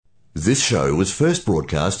This show was first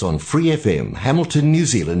broadcast on Free FM, Hamilton, New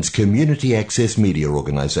Zealand's community access media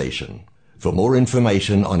organisation. For more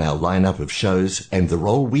information on our lineup of shows and the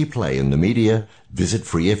role we play in the media, visit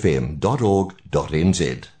freefm.org.nz.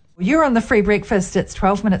 You're on the Free Breakfast. It's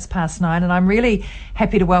 12 minutes past 9, and I'm really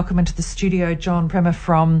happy to welcome into the studio John Primmer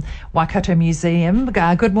from Waikato Museum.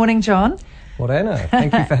 Good morning, John. Morena,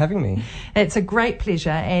 thank you for having me. It's a great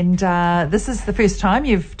pleasure, and this is the first time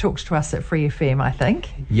you've talked to us at Free FM, I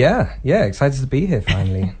think. Yeah, excited to be here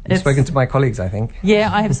finally. You've spoken to my colleagues, I think.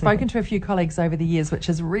 Yeah, I have spoken to a few colleagues over the years, which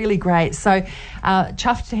is really great. So,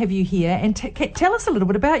 chuffed to have you here, and tell us a little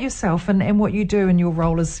bit about yourself and what you do in your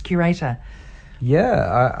role as curator.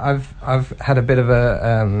 Yeah, I've had a bit of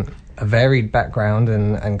a varied background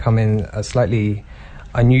and come in a slightly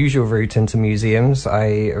unusual route into museums.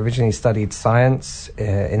 I originally studied science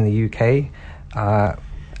in the UK,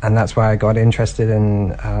 and that's why I got interested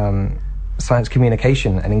in science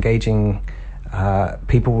communication and engaging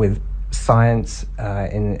people with science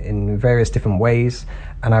in various different ways.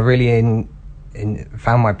 And I really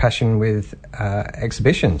found my passion with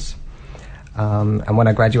exhibitions. And when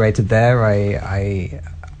I graduated there, I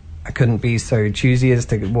couldn't be so choosy as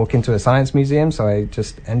to walk into a science museum, so I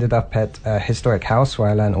just ended up at a historic house where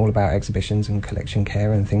I learned all about exhibitions and collection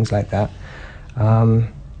care and things like that.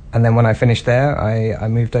 And then when I finished there, I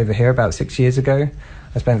moved over here about 6 years ago.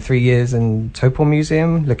 I spent 3 years in Taupo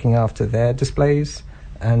Museum looking after their displays,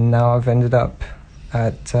 and now I've ended up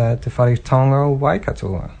at Te Wharetonga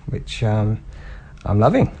Waikato, which I'm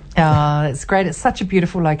loving. Oh, it's great. It's such a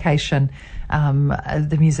beautiful location,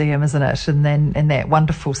 the museum, isn't it? And then in that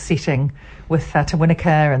wonderful setting with Te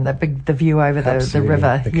Wīnaka and the view over the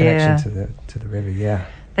river. The connection to the river, yeah.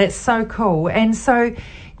 That's so cool. And so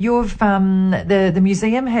you've the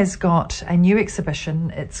museum has got a new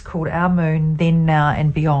exhibition. It's called Our Moon, Then, Now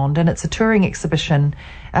and Beyond, and it's a touring exhibition.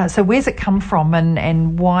 So where's it come from,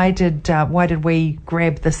 and why did we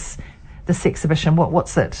grab this exhibition?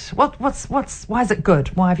 What's it? Why is it good?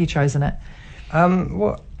 Why have you chosen it?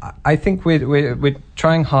 Well, I think we're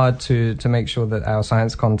trying hard to make sure that our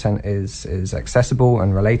science content is accessible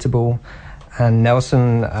and relatable. And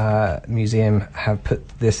Nelson Museum have put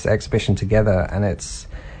this exhibition together, and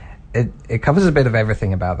it covers a bit of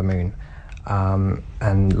everything about the moon,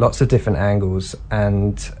 and lots of different angles.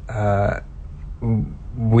 And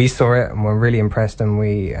we saw it and we're really impressed, and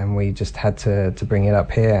we just had to bring it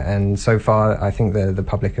up here. And so far, I think the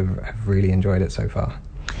public have really enjoyed it so far.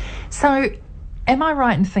 So, am I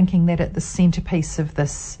right in thinking that at the centrepiece of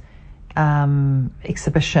this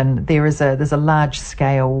exhibition there's a large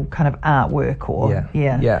scale kind of artwork?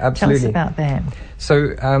 Yeah, absolutely. Tell us about that.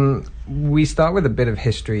 So we start with a bit of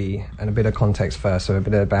history and a bit of context first. So a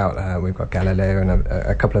bit about we've got Galileo and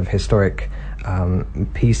a couple of historic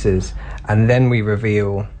pieces, and then we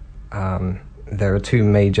reveal there are two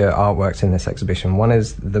major artworks in this exhibition. One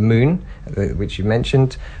is the moon, which you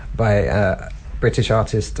mentioned, by British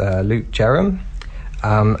artist Luke Jerram.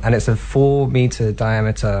 And it's a 4-meter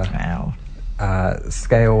diameter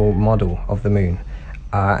scale model of the moon,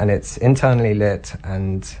 and it's internally lit,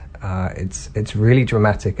 and it's really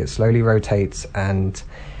dramatic. It slowly rotates and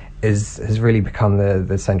has really become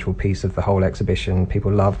the central piece of the whole exhibition.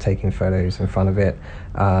 People love taking photos in front of it,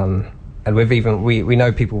 and we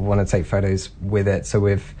know people want to take photos with it, so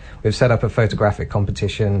we've set up a photographic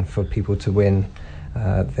competition for people to win.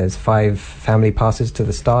 There's 5 family passes to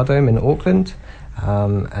the Stardome in Auckland.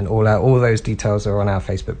 And all those details are on our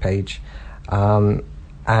Facebook page,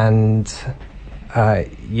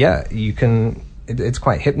 you can. It's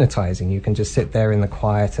quite hypnotizing. You can just sit there in the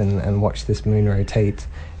quiet and watch this moon rotate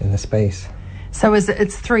in the space. So it's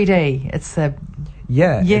 3D? It's a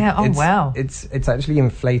wow! It's actually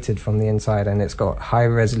inflated from the inside, and it's got high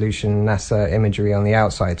resolution NASA imagery on the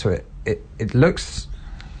outside. So it looks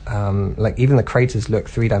like even the craters look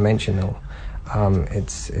 3-dimensional.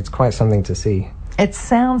 It's quite something to see. It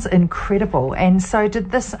sounds incredible. And so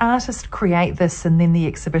did this artist create this, and then the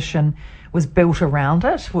exhibition was built around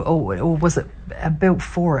it, or was it built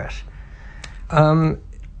for it? And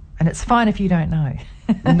it's fine if you don't know.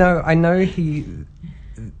 No, I know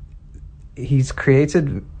he's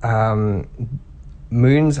created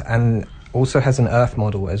moons and also has an Earth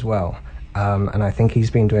model as well. And I think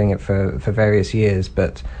he's been doing it for various years,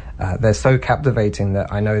 but they're so captivating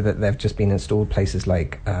that I know that they've just been installed places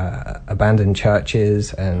like abandoned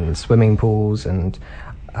churches and swimming pools and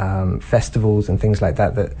festivals and things like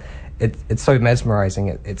that it's so mesmerising.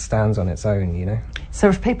 It stands on its own, you know. So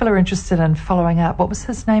if people are interested in following up, what was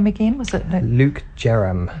his name again? Was it Luke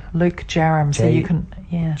Jerram? Luke Jerram. So you can,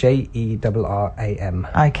 Jerram.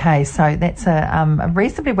 Okay, so that's a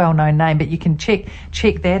reasonably well-known name, but you can check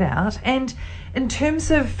that out. And in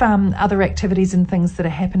terms of other activities and things that are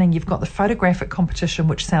happening, you've got the photographic competition,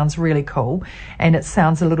 which sounds really cool, and it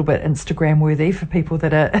sounds a little bit Instagram-worthy for people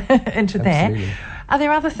that are into that. Absolutely. Are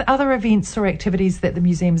there other events or activities that the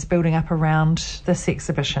museum's building up around this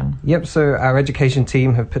exhibition? Yep, so our education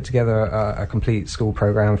team have put together a complete school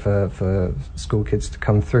program for school kids to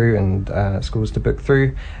come through and schools to book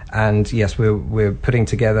through. And yes, we're putting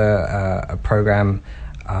together a program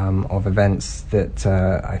of events that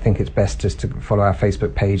I think it's best just to follow our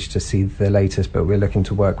Facebook page to see the latest, but we're looking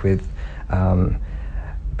to work with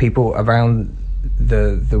people around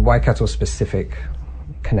the Waikato specific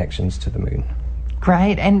connections to the moon.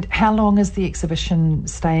 Great. And how long is the exhibition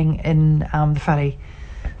staying in the whare?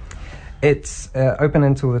 It's open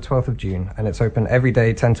until the 12th of June, and it's open every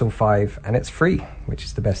day 10 till 5, and it's free, which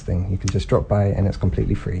is the best thing. You can just drop by and it's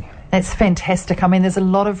completely free. That's fantastic. I mean, there's a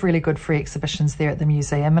lot of really good free exhibitions there at the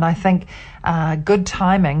museum, and I think good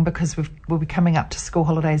timing because we'll be coming up to school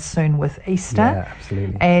holidays soon with Easter. Yeah,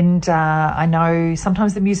 absolutely. And I know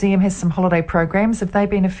sometimes the museum has some holiday programs. Have they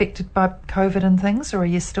been affected by COVID and things, or are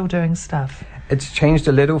you still doing stuff? It's changed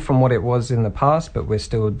a little from what it was in the past, but we're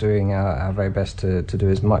still doing our very best to do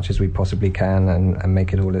as much as we possibly can and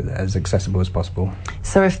make it all as accessible as possible.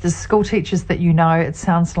 So if there's school teachers that you know, it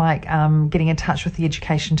sounds like getting in touch with the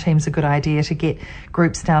education team's a good idea to get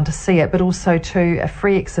groups down to see it, but also to a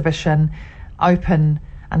free exhibition open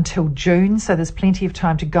until June, so there's plenty of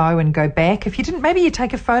time to go and go back. If you didn't, maybe you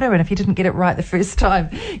take a photo, and if you didn't get it right the first time,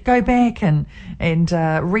 go back and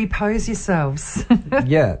repose yourselves.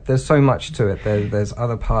 Yeah, there's so much to it. There's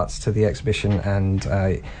other parts to the exhibition, and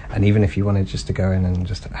even if you wanted just to go in and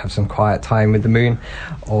just have some quiet time with the moon,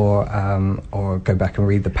 or go back and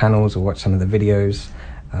read the panels or watch some of the videos.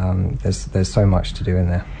 There's so much to do in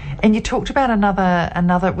there. And you talked about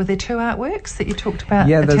another. Were there two artworks that you talked about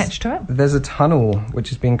attached to it? There's a tunnel which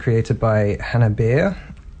has been created by Hannah Beer,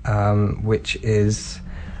 which is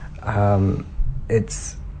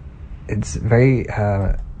it's very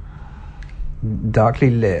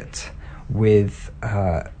darkly lit with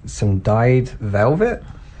some dyed velvet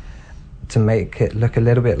to make it look a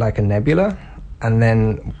little bit like a nebula, and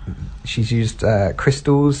then she's used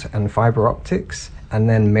crystals and fiber optics, and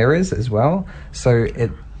then mirrors as well. So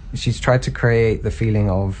she's tried to create the feeling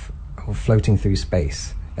of floating through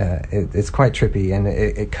space. It's quite trippy, and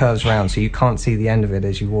it curves around, so you can't see the end of it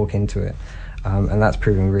as you walk into it. And that's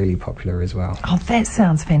proving really popular as well. Oh, that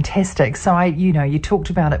sounds fantastic. So you talked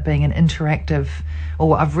about it being an interactive,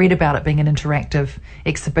 or I've read about it being an interactive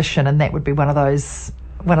exhibition, and that would be one of those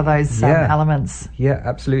elements. Yeah,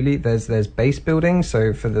 absolutely. There's base building,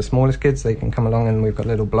 so for the smallest kids, they can come along and we've got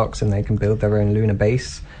little blocks and they can build their own lunar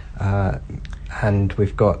base. And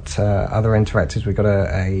we've got other interactives. We've got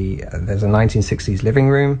there's a 1960s living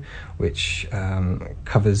room which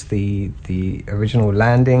covers the original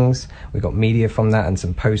landings. We've got media from that and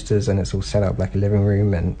some posters, and it's all set up like a living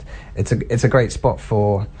room, and it's a great spot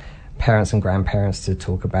for parents and grandparents to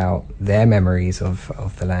talk about their memories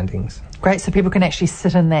of the landings. Great, so people can actually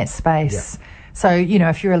sit in that space. Yeah. So,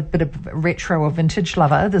 if you're a bit of retro or vintage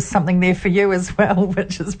lover, there's something there for you as well,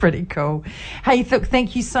 which is pretty cool. Hey,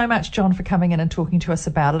 thank you so much, John, for coming in and talking to us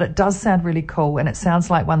about it. It does sound really cool, and it sounds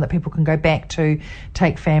like one that people can go back to,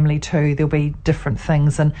 take family to. There'll be different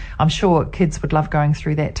things, and I'm sure kids would love going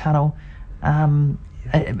through that tunnel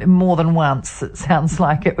more than once. It sounds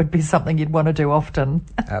like it would be something you'd want to do often.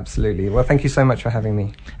 Absolutely. Well, thank you so much for having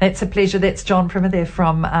me. It's a pleasure. That's John Primmer there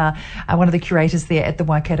from one of the curators there at the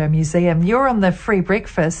Waikato Museum. You're on the free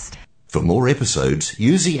breakfast. For more episodes,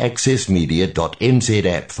 use the accessmedia.nz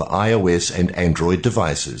app for iOS and Android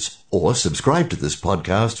devices, or subscribe to this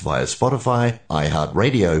podcast via Spotify,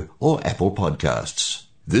 iHeartRadio, or Apple Podcasts.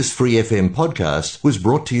 This Free FM podcast was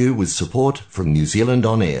brought to you with support from New Zealand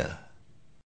On Air.